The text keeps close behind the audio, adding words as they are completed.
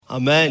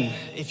Amen.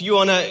 If you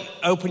want to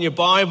open your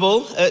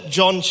Bible at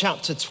John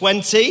chapter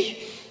 20,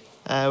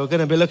 we're going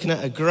to be looking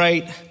at a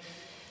great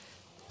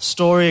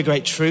story, a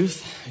great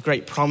truth, a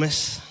great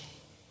promise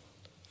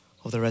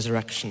of the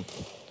resurrection.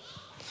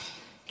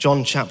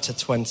 John chapter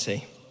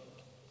 20.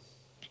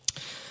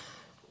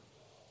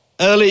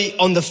 Early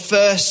on the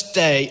first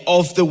day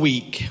of the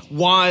week,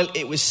 while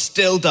it was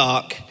still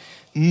dark,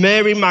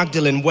 Mary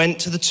Magdalene went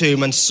to the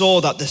tomb and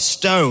saw that the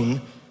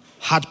stone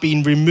had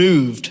been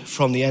removed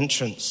from the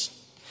entrance.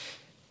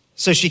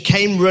 So she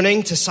came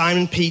running to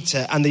Simon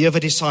Peter and the other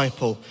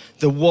disciple,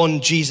 the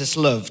one Jesus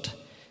loved,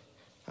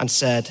 and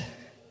said,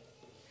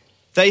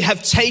 "They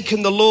have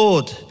taken the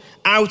Lord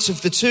out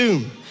of the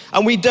tomb,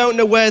 and we don't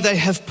know where they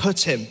have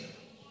put him."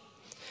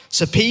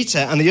 So Peter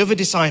and the other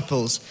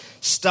disciples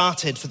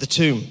started for the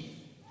tomb.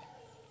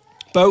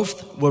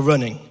 Both were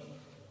running,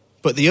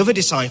 but the other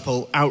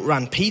disciple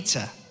outran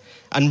Peter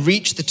and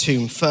reached the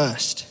tomb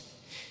first.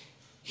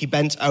 He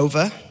bent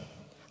over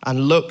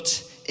and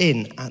looked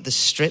in at the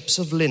strips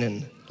of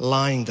linen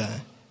lying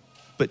there,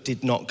 but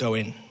did not go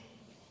in.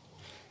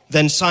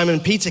 Then Simon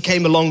Peter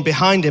came along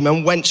behind him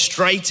and went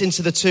straight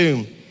into the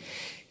tomb.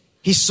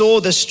 He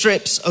saw the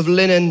strips of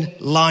linen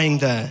lying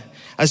there,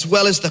 as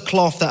well as the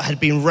cloth that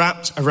had been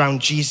wrapped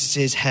around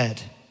Jesus'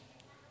 head.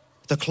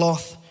 The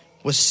cloth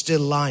was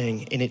still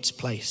lying in its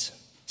place,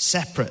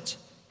 separate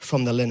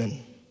from the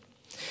linen.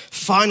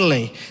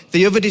 Finally,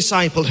 the other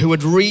disciple who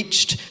had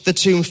reached the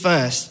tomb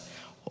first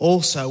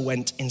also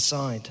went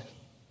inside.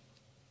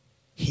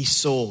 He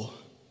saw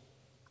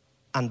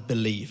and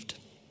believed.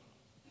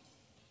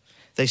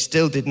 They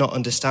still did not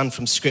understand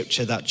from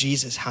Scripture that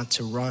Jesus had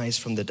to rise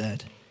from the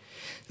dead.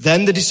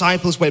 Then the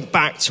disciples went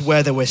back to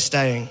where they were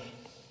staying.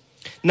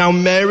 Now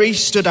Mary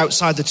stood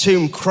outside the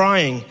tomb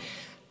crying.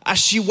 As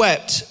she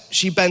wept,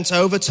 she bent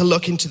over to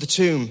look into the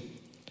tomb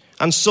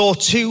and saw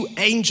two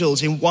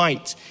angels in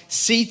white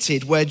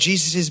seated where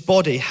Jesus'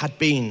 body had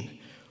been,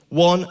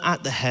 one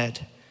at the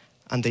head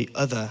and the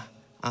other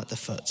at the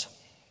foot.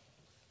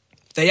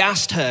 They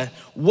asked her,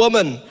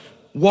 "Woman,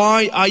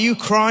 why are you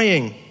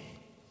crying?"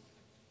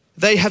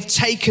 "They have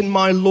taken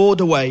my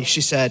Lord away," she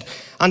said,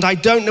 "and I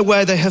don't know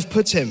where they have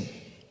put him."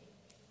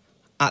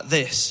 At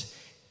this,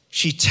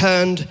 she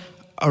turned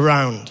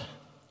around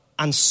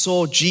and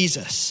saw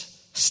Jesus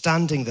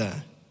standing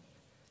there,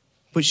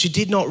 but she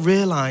did not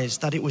realize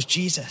that it was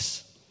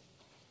Jesus.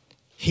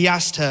 He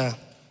asked her,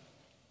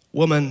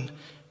 "Woman,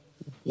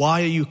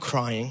 why are you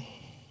crying?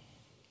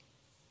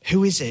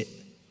 Who is it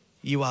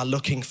you are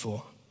looking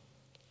for?"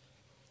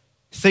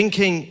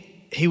 Thinking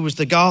he was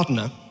the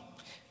gardener,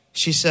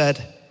 she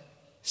said,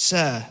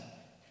 "Sir,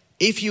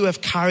 if you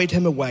have carried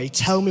him away,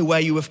 tell me where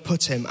you have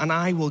put him, and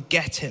I will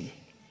get him."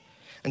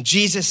 And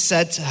Jesus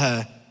said to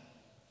her,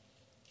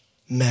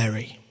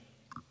 "Mary."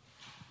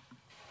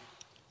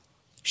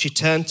 She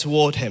turned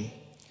toward him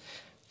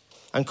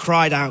and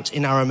cried out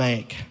in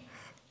Aramaic,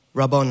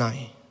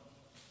 "Rabboni,"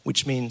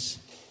 which means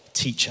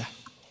teacher.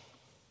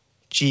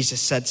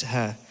 Jesus said to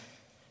her,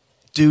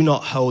 "Do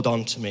not hold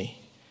on to me,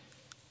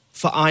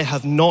 for I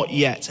have not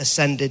yet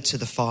ascended to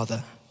the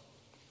Father.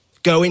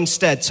 Go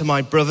instead to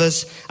my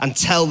brothers and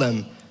tell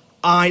them,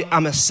 I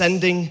am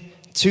ascending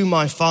to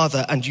my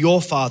Father and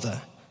your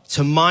Father,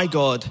 to my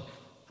God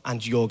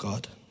and your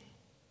God."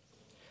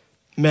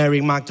 Mary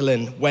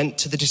Magdalene went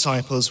to the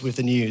disciples with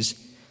the news,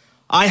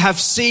 "I have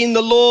seen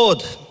the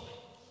Lord."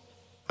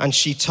 And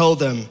she told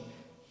them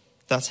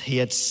that he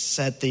had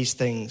said these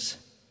things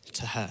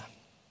to her.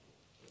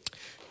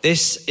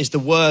 This is the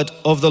word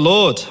of the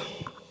Lord.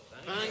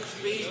 Thanks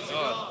be to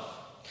God.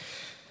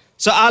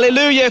 So,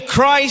 hallelujah,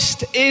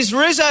 Christ is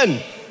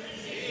risen.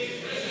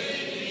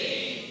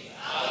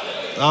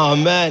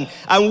 Amen.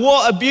 And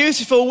what a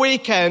beautiful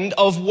weekend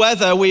of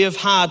weather we have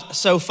had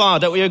so far.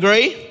 Don't we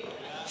agree?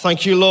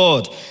 Thank you,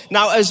 Lord.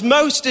 Now, as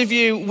most of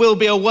you will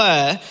be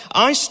aware,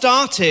 I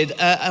started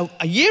a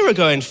year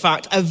ago, in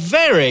fact, a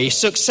very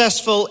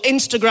successful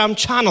Instagram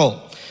channel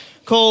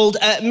called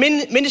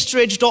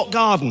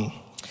ministridge.garden.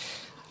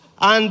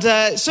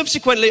 And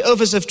subsequently,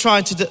 others have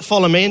tried to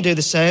follow me and do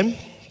the same.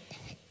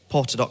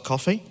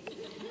 Porter.coffee.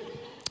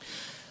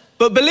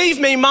 But believe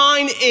me,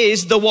 mine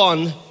is the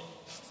one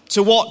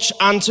to watch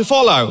and to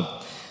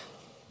follow.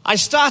 I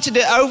started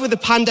it over the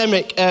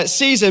pandemic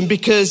season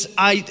because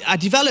I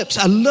developed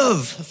a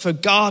love for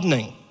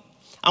gardening.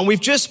 And we've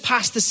just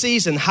passed the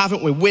season,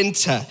 haven't we,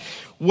 winter,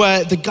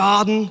 where the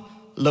garden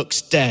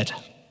looks dead.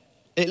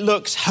 It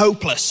looks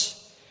hopeless.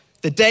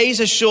 The days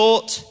are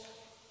short,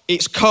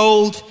 it's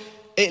cold,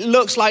 it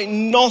looks like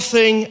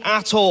nothing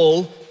at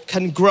all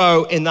can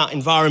grow in that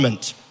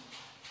environment.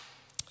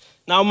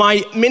 Now,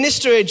 my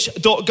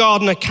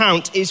ministridge.garden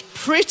account is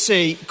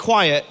pretty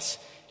quiet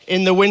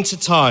in the winter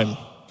time.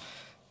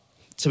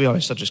 To be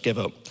honest, I just give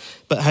up.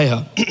 But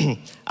hey-ho.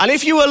 And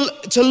if you were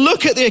to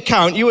look at the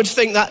account, you would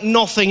think that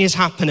nothing is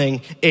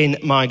happening in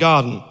my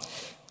garden.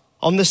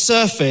 On the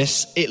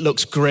surface, it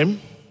looks grim,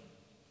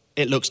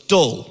 it looks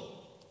dull,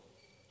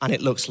 and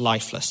it looks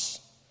lifeless.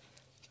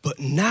 But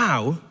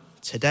now,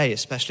 today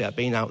especially, I've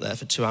been out there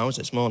for 2 hours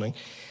this morning,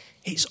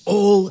 It's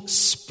all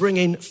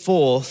springing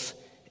forth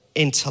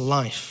into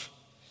life.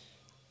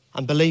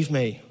 And believe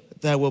me,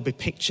 there will be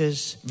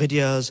pictures,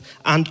 videos,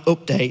 and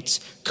updates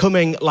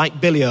coming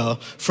like Billy-O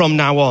from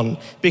now on,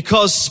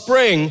 because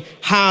spring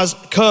has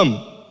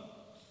come.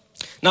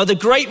 Now, the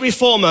great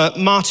reformer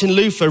Martin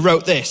Luther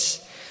wrote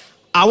this: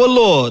 "Our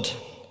Lord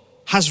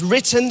has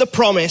written the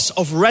promise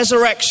of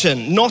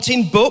resurrection, not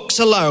in books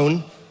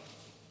alone,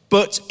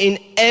 but in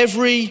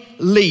every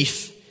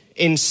leaf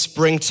in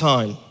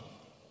springtime."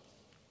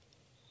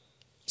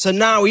 So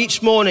now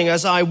each morning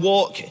as I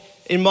walk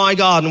in my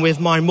garden with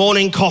my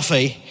morning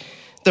coffee,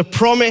 the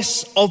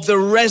promise of the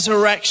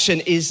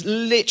resurrection is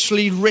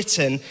literally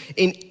written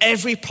in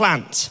every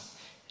plant,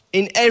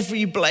 in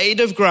every blade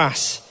of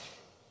grass,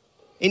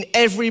 in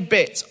every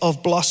bit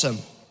of blossom,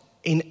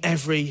 in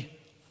every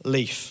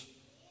leaf.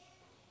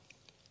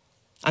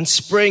 And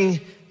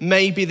spring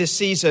may be the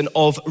season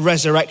of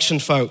resurrection,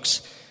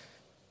 folks,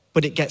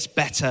 but it gets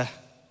better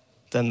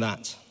than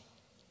that.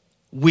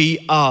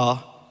 We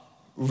are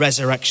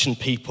resurrection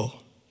people,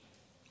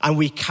 and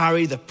we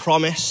carry the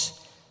promise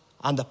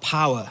and the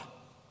power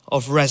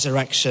of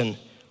resurrection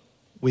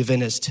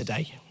within us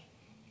today.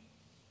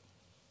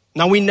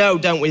 Now we know,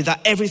 don't we,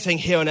 that everything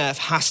here on earth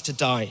has to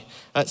die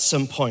at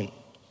some point.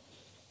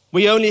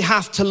 We only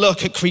have to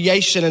look at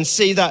creation and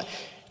see that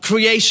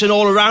creation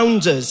all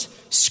around us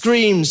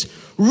screams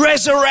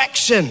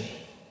resurrection,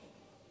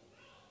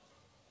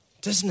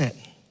 doesn't it?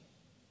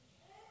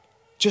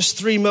 Just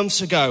 3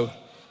 months ago,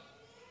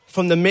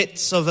 from the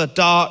midst of a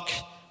dark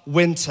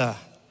winter,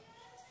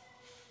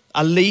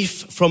 a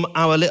leaf from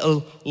our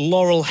little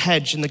laurel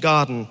hedge in the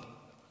garden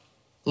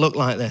looked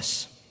like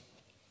this.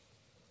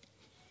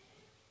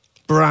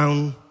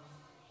 Brown,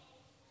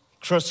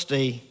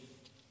 crusty,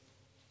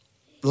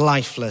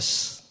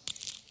 lifeless,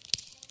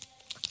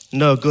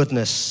 no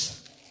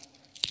goodness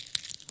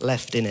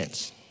left in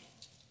it.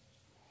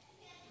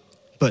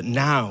 But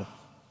now,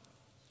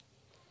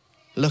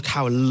 look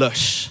how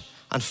lush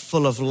and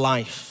full of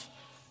life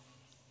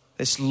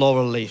this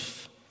laurel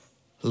leaf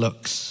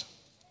looks.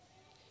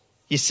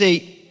 You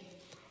see,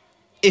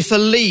 if a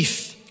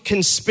leaf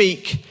can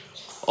speak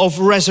of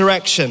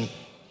resurrection,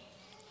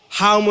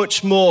 how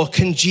much more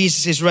can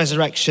Jesus'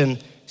 resurrection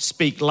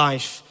speak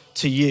life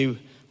to you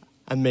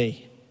and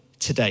me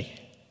today?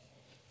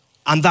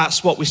 And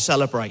that's what we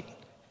celebrate.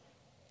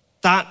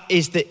 That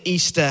is the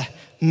Easter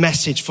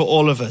message for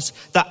all of us.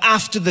 That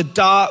after the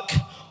dark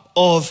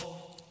of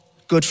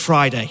Good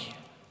Friday,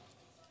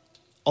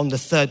 on the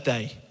third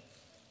day,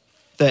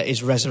 there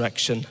is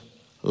resurrection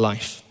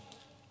life.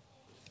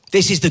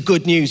 This is the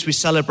good news we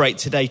celebrate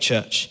today,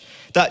 church.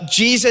 That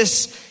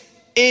Jesus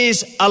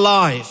is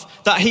alive.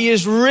 That he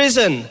is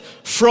risen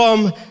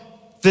from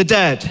the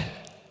dead.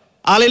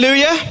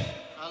 Hallelujah.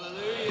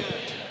 Hallelujah.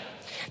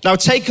 Now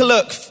take a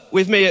look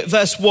with me at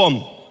verse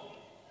 1.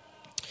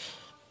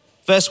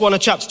 Verse 1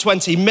 of chapter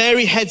 20.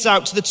 Mary heads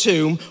out to the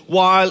tomb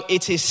while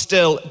it is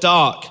still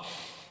dark.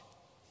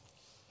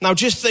 Now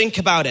just think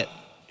about it.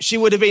 She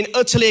would have been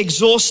utterly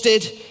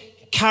exhausted,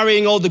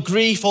 carrying all the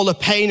grief, all the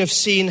pain of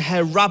seeing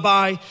her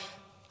rabbi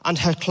and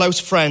her close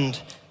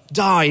friend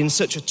die in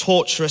such a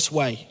torturous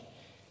way.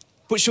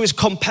 But she was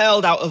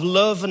compelled out of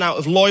love and out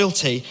of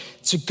loyalty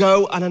to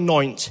go and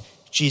anoint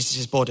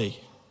Jesus' body.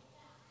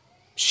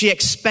 She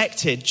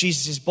expected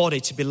Jesus' body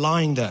to be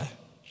lying there.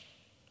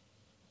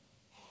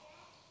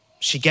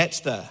 She gets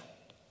there.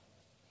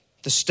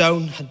 The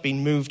stone had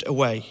been moved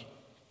away.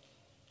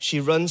 She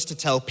runs to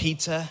tell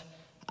Peter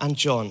and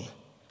John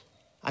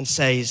and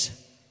says,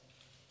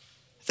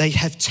 "They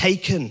have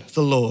taken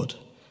the Lord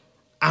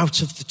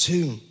out of the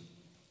tomb.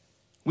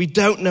 We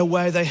don't know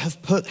where they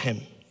have put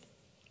him."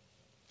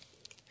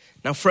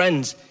 Now,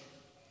 friends,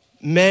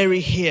 Mary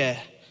here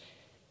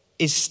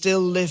is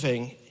still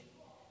living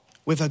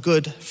with a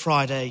Good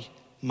Friday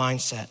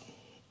mindset.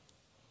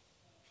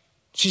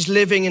 She's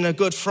living in a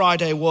Good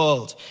Friday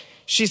world.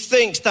 She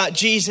thinks that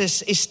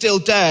Jesus is still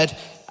dead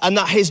and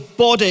that his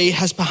body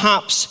has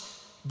perhaps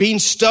been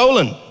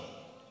stolen.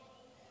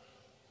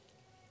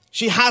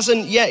 She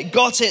hasn't yet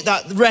got it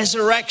that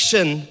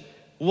resurrection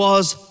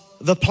was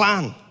the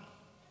plan.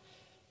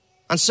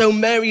 And so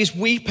Mary is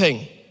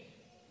weeping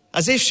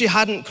as if she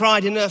hadn't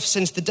cried enough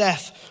since the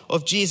death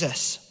of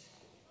Jesus.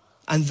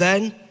 And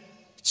then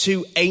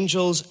 2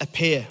 angels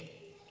appear,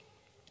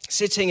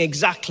 sitting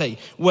exactly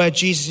where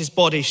Jesus'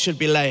 body should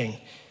be laying.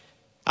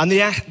 And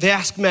they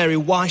ask Mary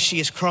why she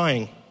is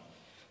crying.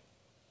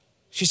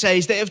 She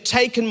says, "They have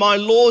taken my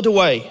Lord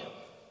away,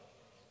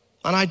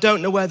 and I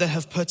don't know where they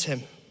have put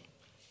him."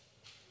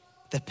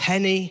 The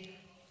penny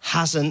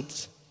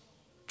hasn't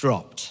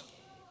dropped.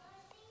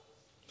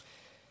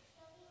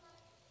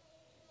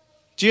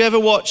 Do you ever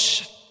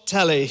watch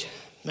telly,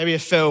 maybe a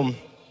film,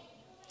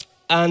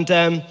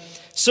 and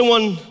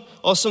someone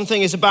or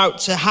something is about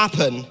to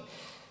happen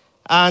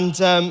and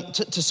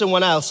to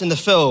someone else in the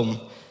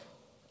film,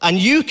 and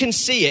you can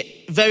see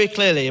it very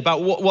clearly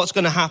about what's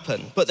going to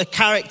happen, but the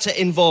character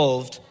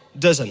involved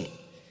doesn't.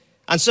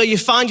 And so you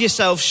find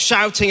yourself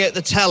shouting at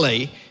the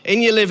telly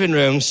in your living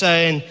room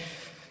saying,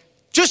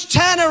 Just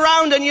turn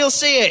around and you'll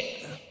see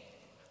it.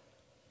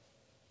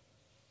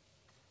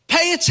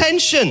 Pay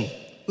attention.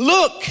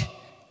 Look,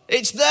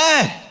 it's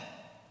there.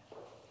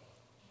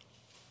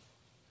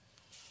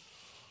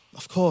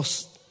 Of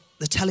course,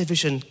 the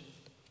television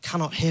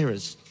cannot hear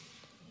us,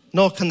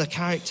 nor can the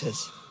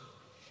characters.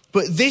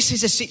 But this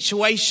is a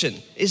situation,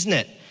 isn't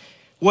it?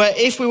 Where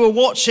if we were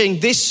watching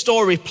this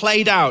story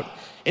played out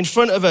in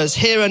front of us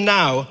here and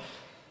now,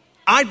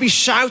 I'd be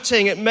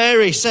shouting at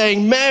Mary,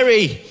 saying,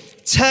 Mary,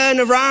 turn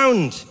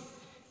around.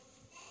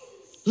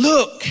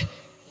 Look,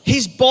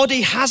 his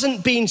body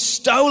hasn't been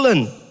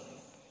stolen.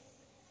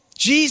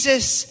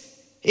 Jesus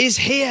is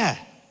here.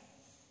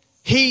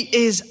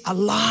 He is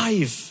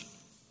alive.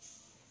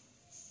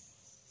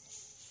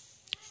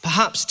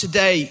 Perhaps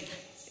today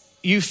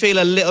you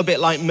feel a little bit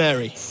like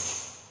Mary.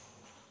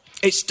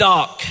 It's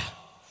dark.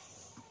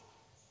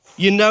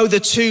 You know the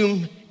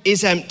tomb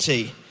is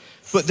empty,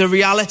 but the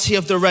reality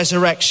of the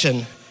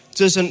resurrection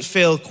doesn't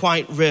feel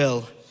quite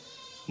real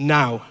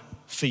now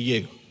for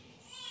you.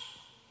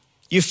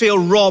 You feel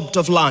robbed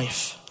of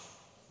life.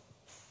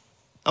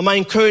 And my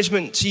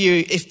encouragement to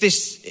you, if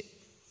this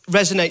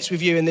resonates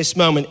with you in this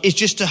moment, is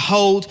just to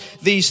hold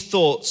these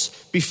thoughts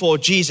before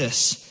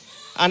Jesus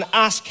and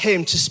ask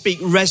him to speak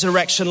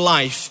resurrection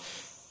life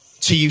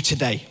to you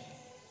today.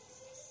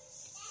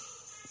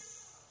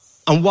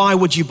 And why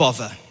would you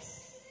bother?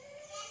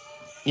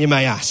 You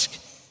may ask.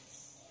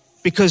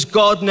 Because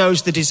God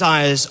knows the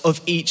desires of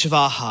each of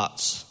our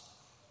hearts.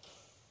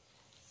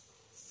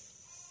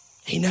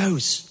 He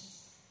knows.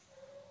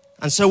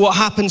 And so what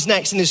happens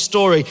next in this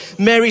story?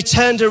 Mary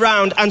turned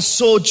around and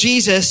saw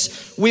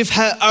Jesus with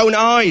her own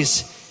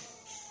eyes.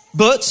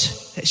 But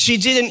she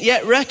didn't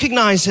yet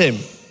recognize him,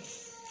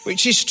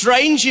 which is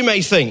strange, you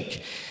may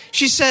think.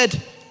 She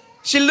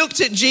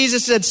looked at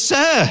Jesus and said,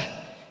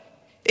 Sir,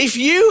 if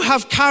you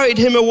have carried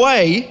him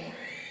away,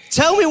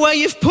 tell me where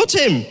you've put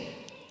him,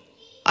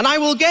 and I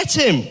will get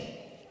him.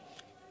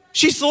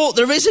 She thought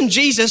the risen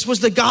Jesus was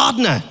the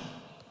gardener.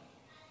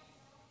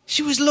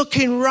 She was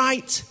looking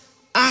right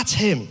at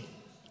him,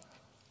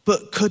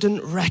 but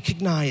couldn't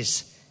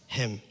recognize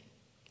him.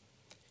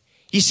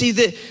 You see,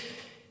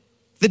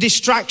 the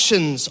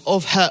distractions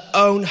of her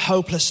own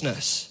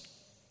hopelessness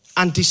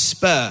and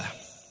despair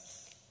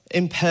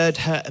impaired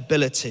her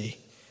ability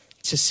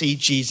to see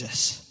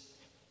Jesus,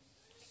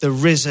 the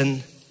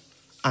risen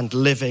and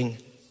living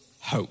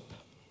hope.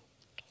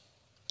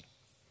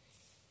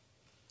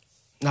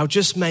 Now,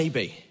 just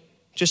maybe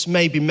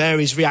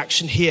Mary's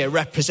reaction here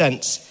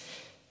represents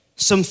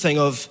something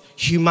of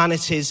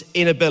humanity's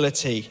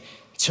inability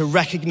to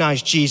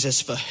recognize Jesus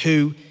for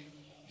who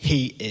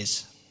he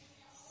is.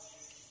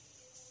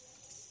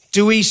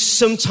 Do we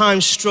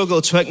sometimes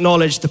struggle to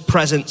acknowledge the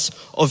presence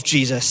of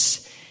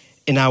Jesus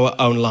in our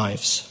own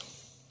lives?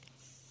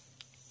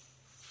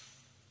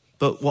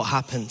 But what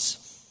happens?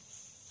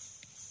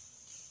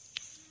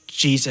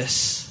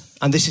 Jesus,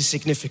 and this is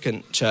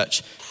significant,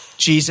 church,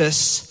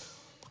 Jesus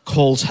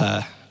calls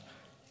her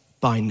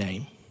by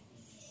name.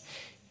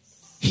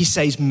 He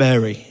says,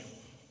 Mary.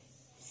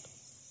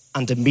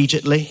 And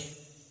immediately,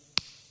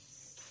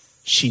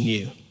 she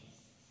knew.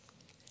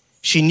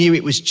 She knew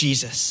it was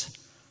Jesus.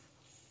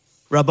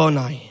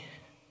 Rabboni,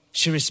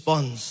 she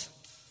responds.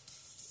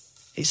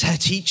 It's her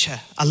teacher,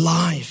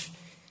 alive.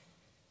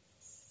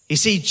 You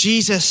see,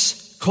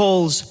 Jesus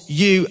calls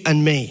you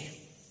and me.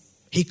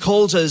 He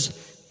calls us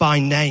by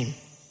name.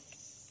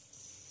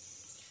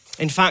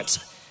 In fact,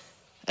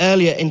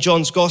 earlier in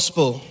John's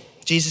Gospel,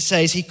 Jesus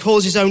says he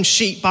calls his own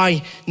sheep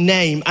by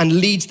name and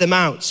leads them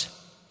out.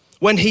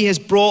 When he has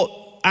brought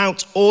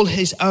out all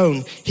his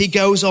own, he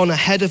goes on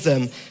ahead of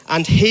them,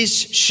 and his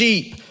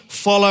sheep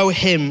follow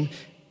him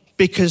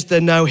because they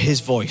know his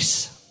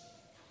voice.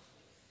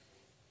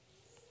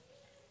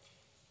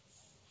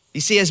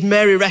 You see, as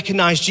Mary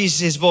recognized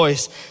Jesus'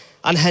 voice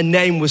and her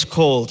name was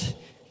called,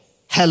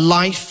 her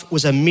life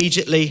was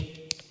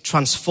immediately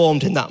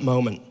transformed in that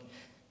moment.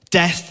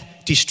 Death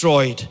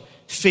destroyed,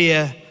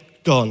 fear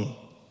gone.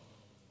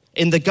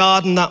 In the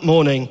garden that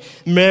morning,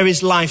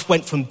 Mary's life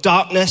went from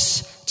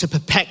darkness to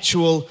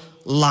perpetual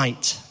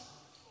light.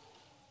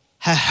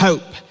 Her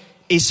hope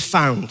is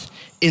found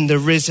in the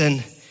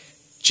risen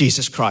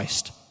Jesus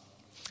Christ.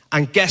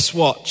 And guess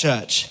what,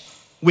 church?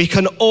 We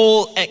can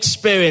all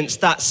experience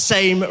that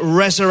same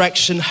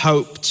resurrection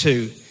hope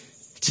too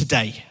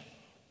today.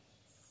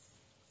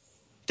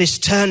 This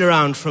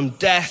turnaround from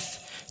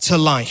death to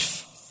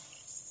life.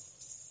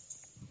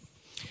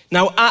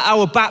 Now, at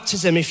our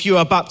baptism, if you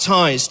are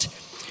baptized,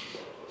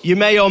 you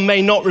may or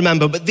may not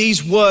remember, but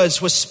these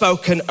words were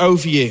spoken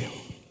over you.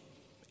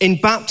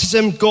 In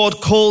baptism, God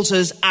calls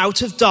us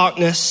out of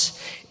darkness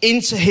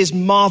into his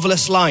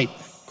marvelous light.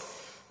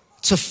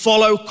 To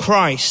follow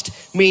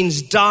Christ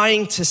means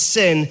dying to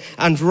sin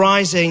and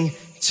rising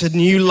to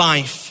new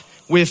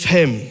life with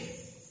him.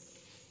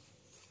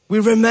 We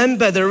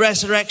remember the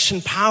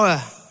resurrection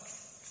power.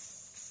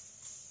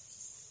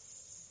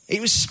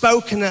 It was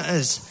spoken at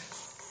us,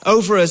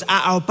 over us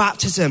at our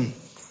baptism.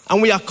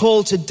 And we are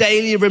called to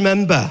daily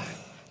remember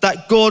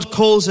that God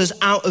calls us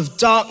out of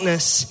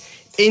darkness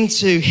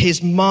into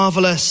his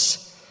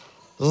marvelous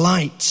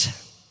light.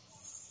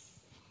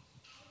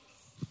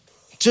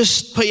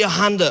 Just put your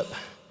hand up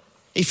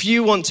if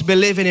you want to be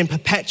living in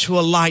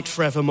perpetual light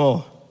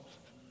forevermore.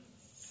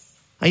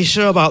 Are you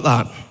sure about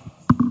that?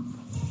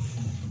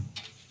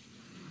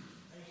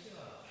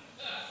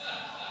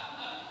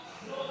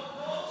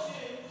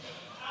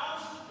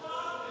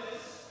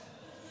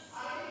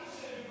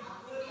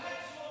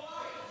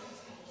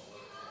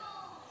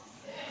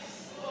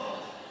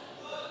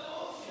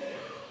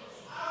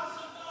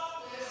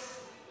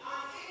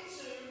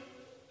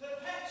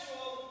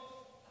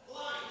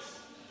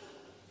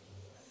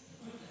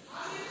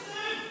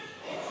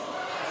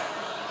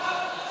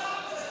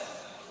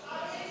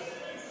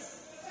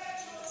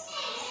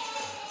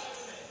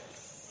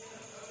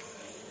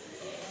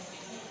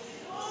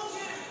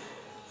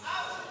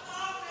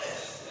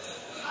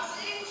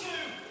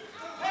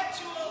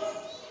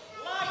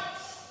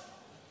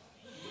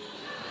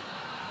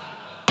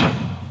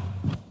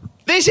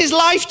 This is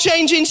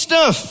life-changing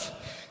stuff.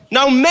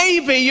 Now,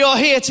 maybe you're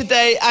here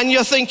today and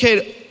you're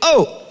thinking,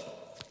 oh,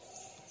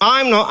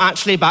 I'm not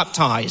actually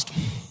baptized.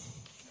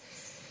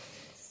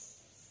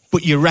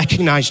 But you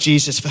recognize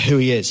Jesus for who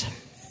he is,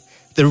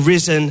 the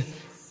risen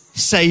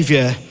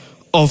Savior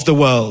of the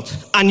world.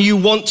 And you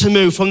want to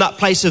move from that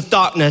place of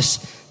darkness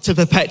to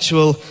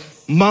perpetual,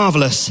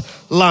 marvelous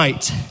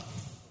light.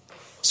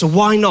 So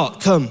why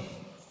not come?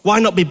 Why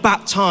not be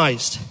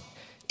baptized?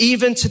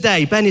 Even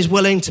today, Ben is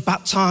willing to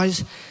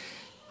baptize,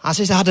 as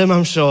is Adam,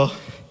 I'm sure.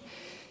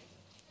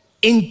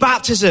 In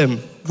baptism,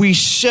 we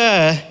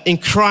share in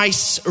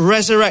Christ's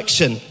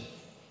resurrection,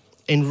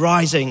 in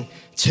rising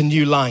to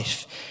new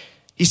life.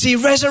 You see,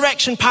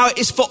 resurrection power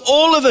is for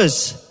all of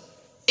us.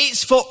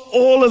 It's for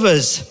all of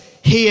us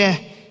here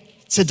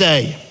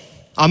today.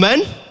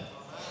 Amen?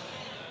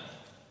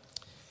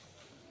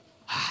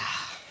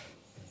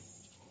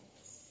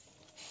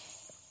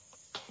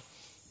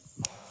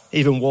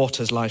 Even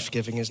water's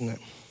life-giving, isn't it?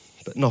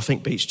 But nothing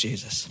beats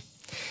Jesus.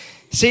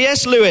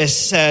 C.S. Lewis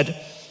said,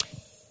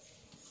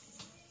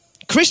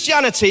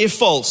 Christianity, if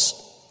false,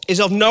 is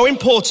of no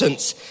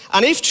importance,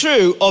 and if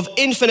true, of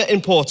infinite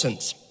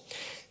importance.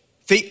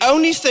 The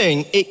only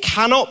thing it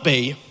cannot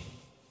be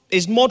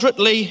is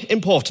moderately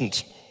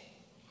important.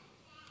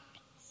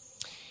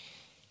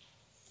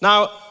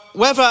 Now,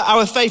 whether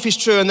our faith is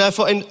true and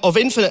therefore of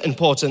infinite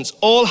importance,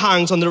 all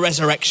hangs on the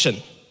resurrection,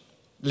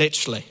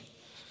 literally.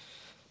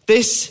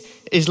 This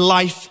is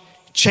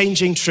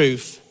life-changing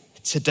truth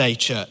today,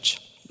 church.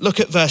 Look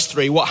at verse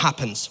 3, what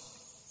happens?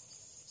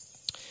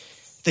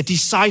 The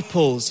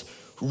disciples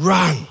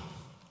ran.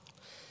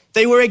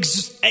 They were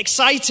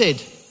excited.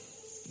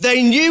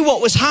 They knew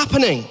what was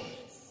happening.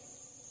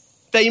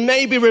 They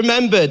maybe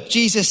remembered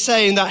Jesus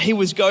saying that he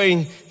was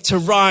going to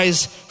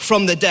rise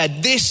from the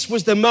dead. This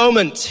was the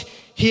moment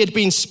he had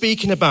been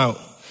speaking about.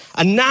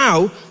 And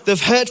now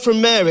they've heard from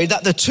Mary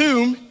that the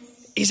tomb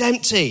is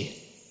empty.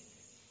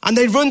 And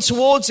they run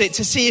towards it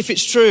to see if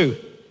it's true.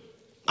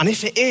 And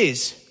if it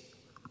is,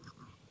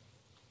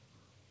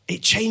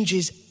 it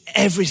changes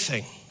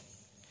everything.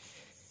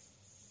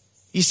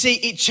 You see,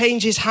 it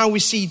changes how we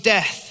see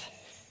death,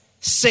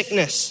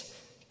 sickness,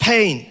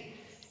 pain,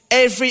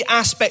 every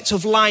aspect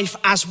of life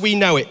as we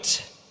know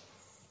it.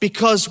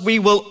 Because we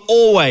will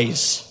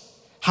always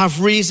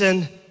have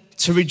reason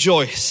to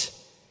rejoice.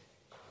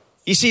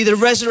 You see, the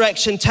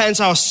resurrection turns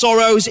our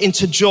sorrows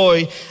into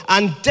joy,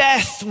 and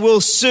death will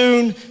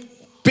soon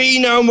be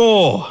no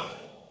more.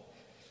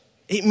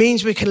 It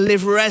means we can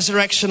live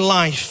resurrection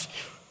life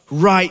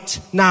right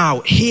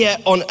now, here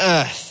on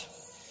earth.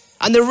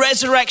 And the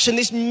resurrection,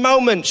 this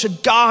moment,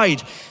 should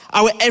guide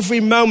our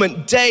every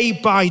moment, day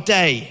by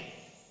day.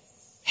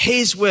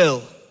 His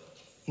will,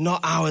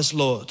 not ours,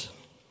 Lord.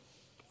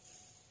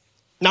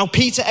 Now,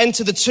 Peter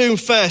entered the tomb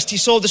first. He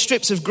saw the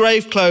strips of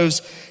grave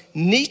clothes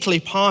neatly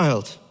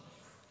piled.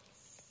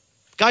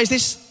 Guys,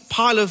 this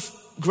pile of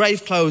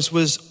grave clothes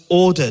was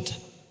ordered.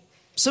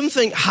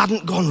 Something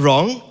hadn't gone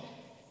wrong.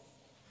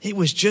 It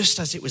was just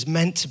as it was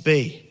meant to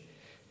be.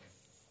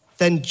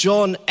 Then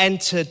John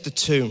entered the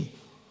tomb.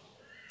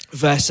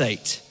 Verse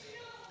 8.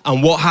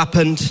 And what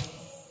happened?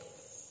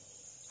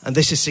 And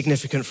this is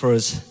significant for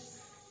us.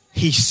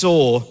 He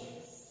saw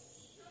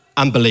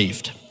and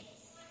believed.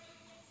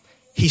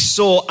 He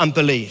saw and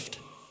believed.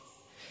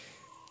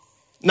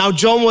 Now,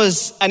 John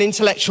was an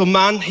intellectual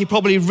man. He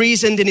probably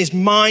reasoned in his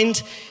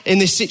mind in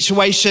this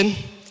situation.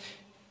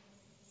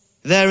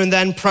 There and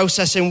then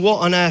processing what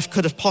on earth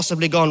could have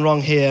possibly gone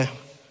wrong here.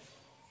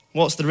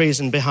 What's the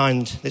reason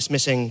behind this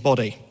missing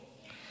body?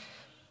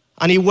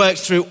 And he worked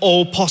through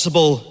all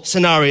possible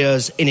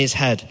scenarios in his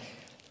head.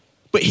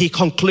 But he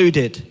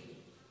concluded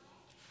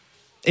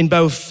in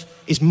both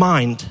his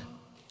mind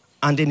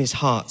and in his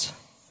heart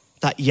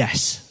that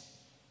yes,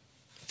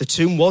 the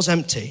tomb was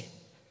empty,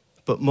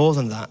 but more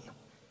than that,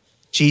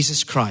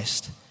 Jesus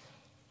Christ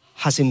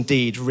has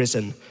indeed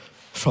risen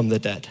from the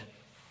dead.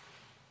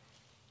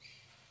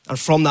 And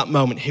from that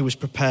moment, he was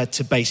prepared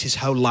to base his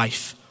whole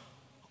life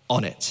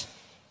on it.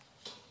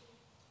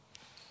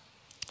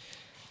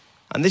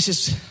 And this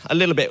is a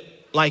little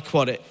bit like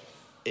what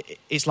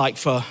it's like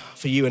for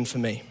you and for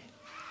me.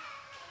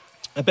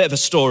 A bit of a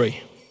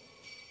story.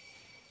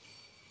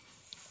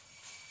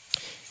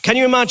 Can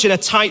you imagine a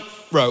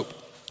tightrope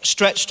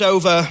stretched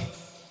over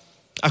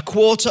a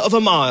quarter of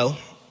a mile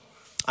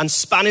and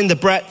spanning the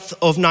breadth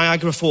of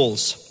Niagara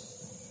Falls?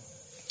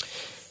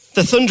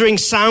 The thundering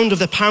sound of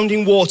the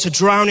pounding water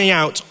drowning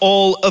out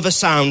all other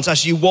sounds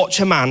as you watch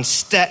a man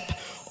step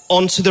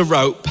onto the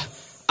rope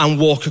and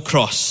walk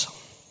across.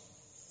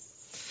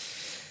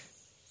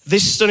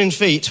 This stunning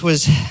feat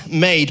was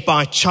made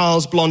by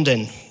Charles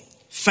Blondin,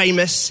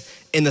 famous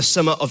in the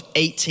summer of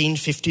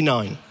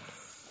 1859.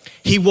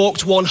 He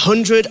walked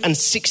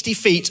 160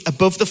 feet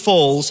above the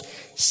falls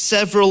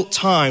several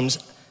times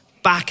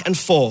back and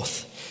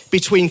forth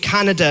between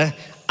Canada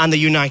and the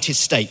United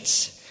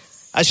States,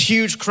 as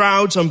huge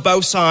crowds on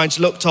both sides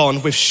looked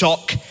on with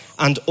shock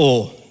and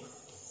awe.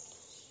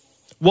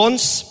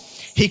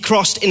 Once he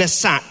crossed in a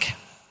sack,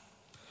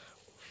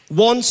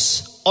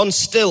 once on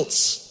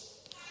stilts,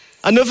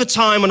 another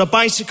time on a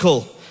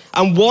bicycle,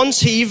 and once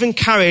he even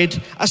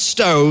carried a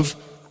stove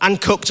and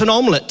cooked an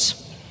omelette.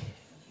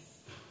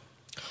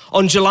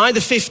 On July the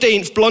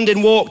 15th,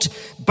 Blondin walked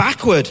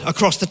backward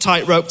across the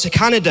tightrope to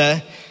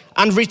Canada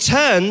and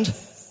returned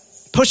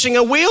pushing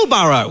a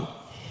wheelbarrow.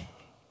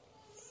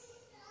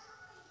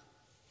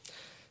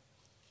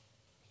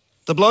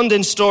 The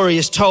Blondin story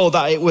is told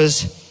that it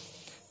was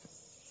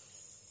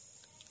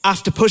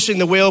after pushing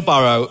the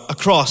wheelbarrow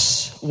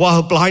across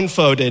while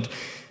blindfolded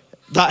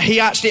that he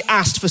actually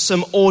asked for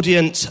some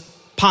audience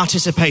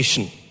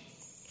participation.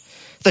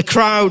 The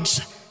crowds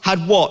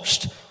had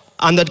watched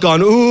and they'd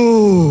gone,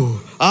 ooh,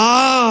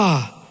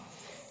 ah.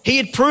 He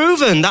had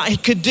proven that he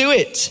could do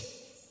it.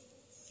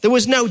 There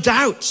was no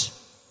doubt.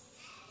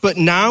 But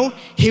now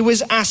he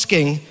was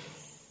asking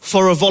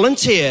for a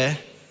volunteer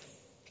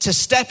to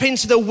step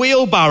into the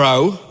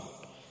wheelbarrow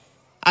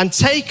and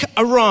take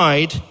a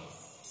ride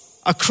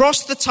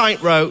across the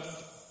tightrope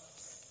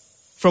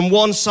from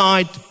one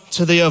side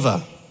to the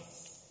other.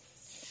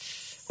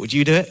 Would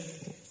you do it?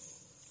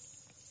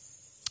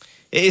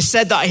 It is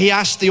said that he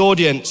asked the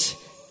audience,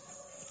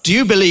 do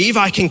you believe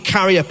I can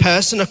carry a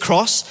person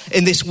across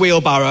in this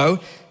wheelbarrow?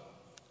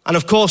 And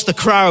of course the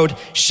crowd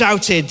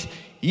shouted,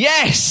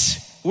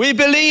 yes, we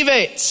believe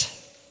it.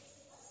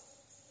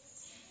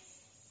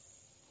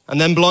 And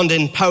then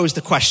Blondin posed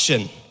the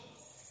question,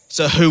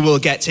 so who will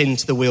get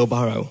into the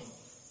wheelbarrow?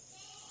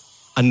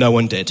 And no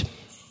one did.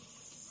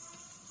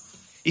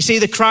 You see,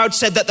 the crowd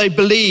said that they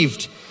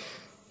believed,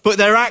 but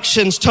their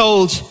actions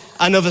told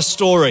another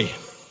story.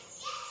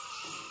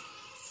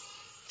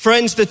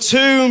 Friends, the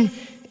tomb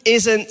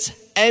isn't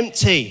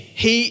empty.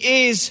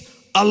 He is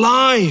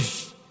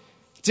alive.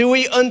 Do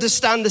we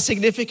understand the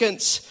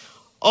significance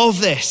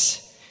of this?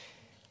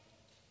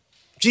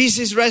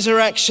 Jesus'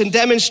 resurrection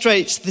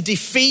demonstrates the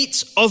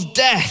defeat of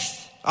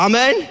death.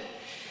 Amen?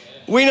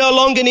 We no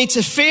longer need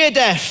to fear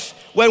death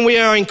when we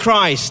are in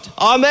Christ.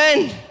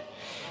 Amen?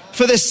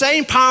 For the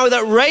same power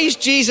that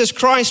raised Jesus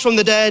Christ from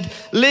the dead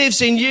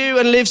lives in you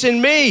and lives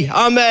in me.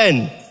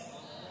 Amen?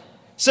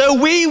 So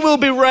we will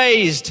be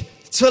raised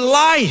to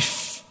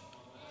life.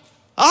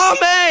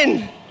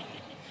 Amen?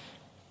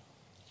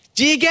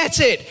 Do you get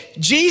it?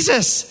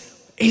 Jesus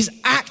is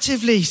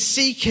actively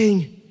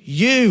seeking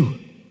you.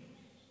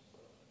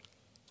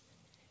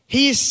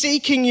 He is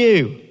seeking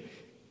you.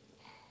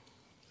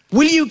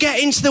 Will you get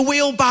into the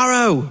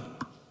wheelbarrow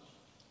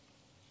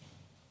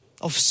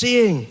of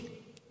seeing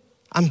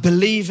and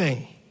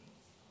believing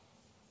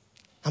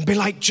and be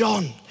like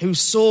John who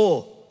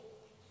saw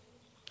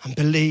and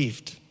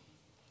believed?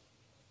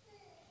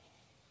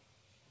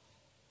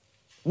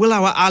 Will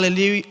our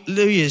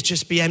hallelujahs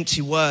just be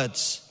empty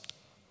words?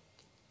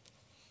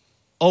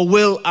 Or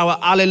will our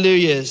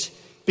hallelujahs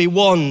be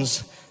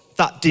ones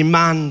that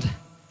demand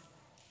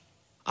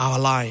our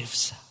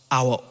lives,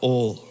 our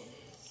all?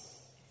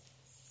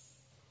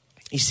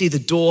 You see, the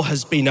door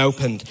has been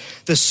opened.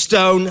 The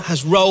stone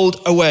has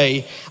rolled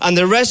away and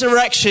the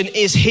resurrection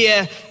is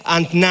here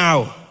and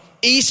now.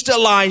 Easter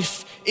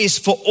life is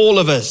for all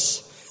of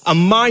us. And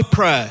my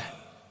prayer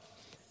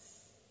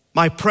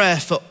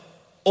for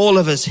all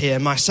of us here,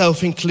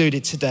 myself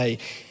included today,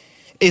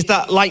 is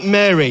that like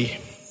Mary,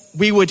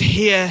 we would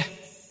hear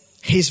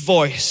his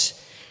voice.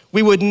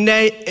 We would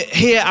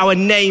hear our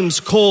names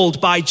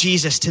called by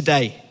Jesus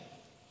today.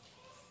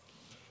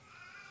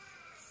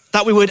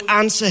 That we would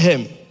answer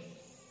him.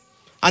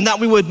 And that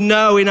we would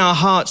know in our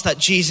hearts that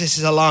Jesus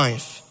is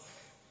alive.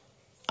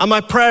 And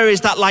my prayer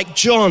is that like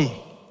John,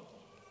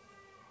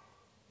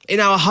 in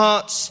our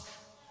hearts,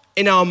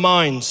 in our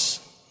minds,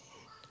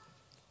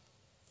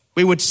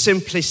 we would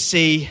simply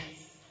see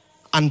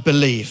and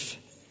believe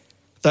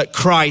that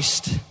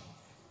Christ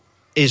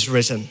is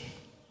risen.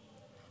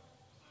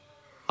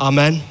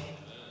 Amen.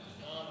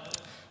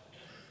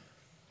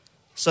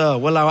 So,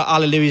 will our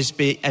hallelujahs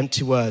be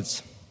empty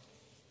words?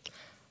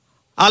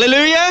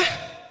 Hallelujah?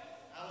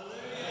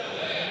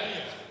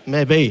 Hallelujah.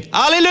 Maybe.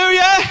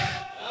 Hallelujah.